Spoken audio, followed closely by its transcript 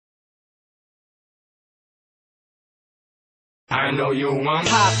I know you want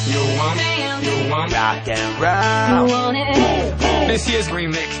pop, you want rock and roll. You want it? This year's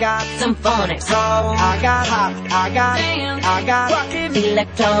remix Got some phonics. I got pop, I got rockin'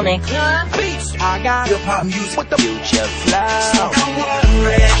 Electronic beats. I got hip hop music with the future flow. Don't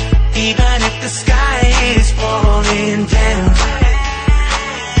worry, even if the sky is falling down.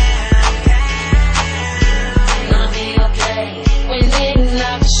 gonna be okay when it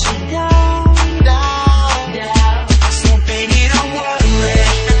knocks you down. So baby, don't worry.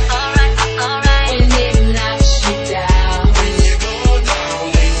 Alright, when it knocks you down. When you go down,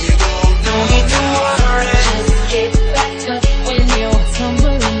 no need to worry. Just get back up when you're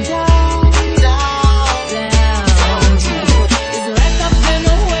tumbling down. It's like I've been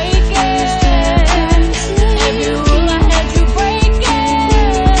awakened. Every rule I had to break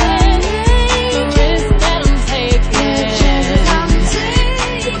it. The risk that I'm taking.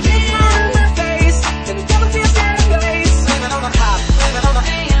 Face, and the devil feels in the face. Blame it on the pop, blame it on the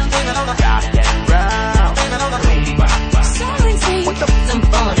blame it on the Rock and roll. blame it on the rumba. Some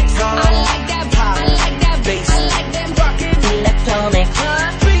phonics. I like that pop, I like that bass, I like that rockin' electronic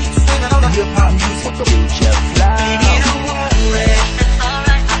Beats, blame it on the hip hop music with the Future flow. baby, don't worry.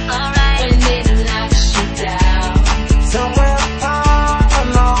 Alright, when it knocks you down. Somewhere far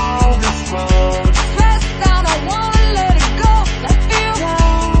along this road, Press down, I wanna let it go. I feel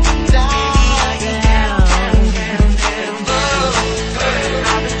down.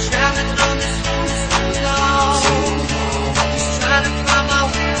 I've been traveling on this road so long, just trying to find my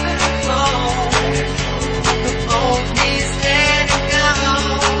way home. Oh, please let it go,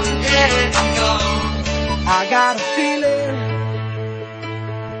 let it go. I got a feeling.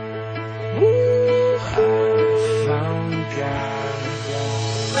 Found God.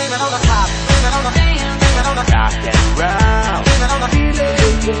 Blame it on the pop, blame it on the blame it on the Rock and roll. blame it on the feeling.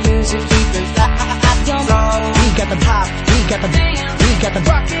 The music keeping we got the pop, we got the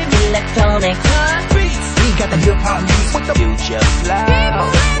rockin' Electronic beats, we got the hip hop music with the Future flow.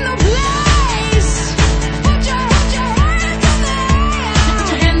 in the place. Put your hands in the air. Put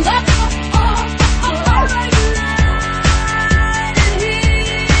your hands up.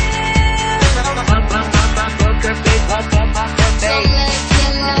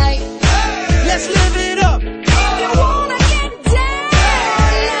 Alright, let's live it up. you wanna get down.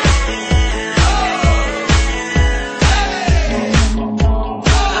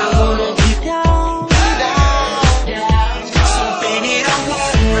 I wanna get down. So baby, don't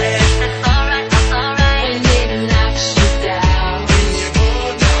worry. Alright, when it knocks you down.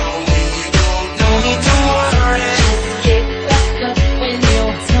 No need to worry. Get back up when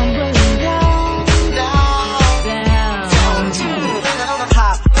you're tumbling down. Blame it on the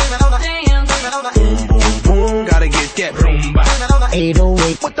pop, blame it on the blame it on the Boom, gotta get that rumba. blame it on the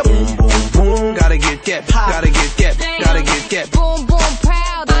 808. with the boom boom. Boom, gotta get that. Gotta get that. Gotta get that. Boom, boom,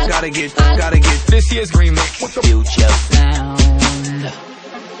 proud. Gotta get this year's remix. Future Sound.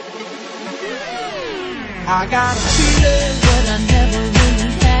 I got a feeling. But I never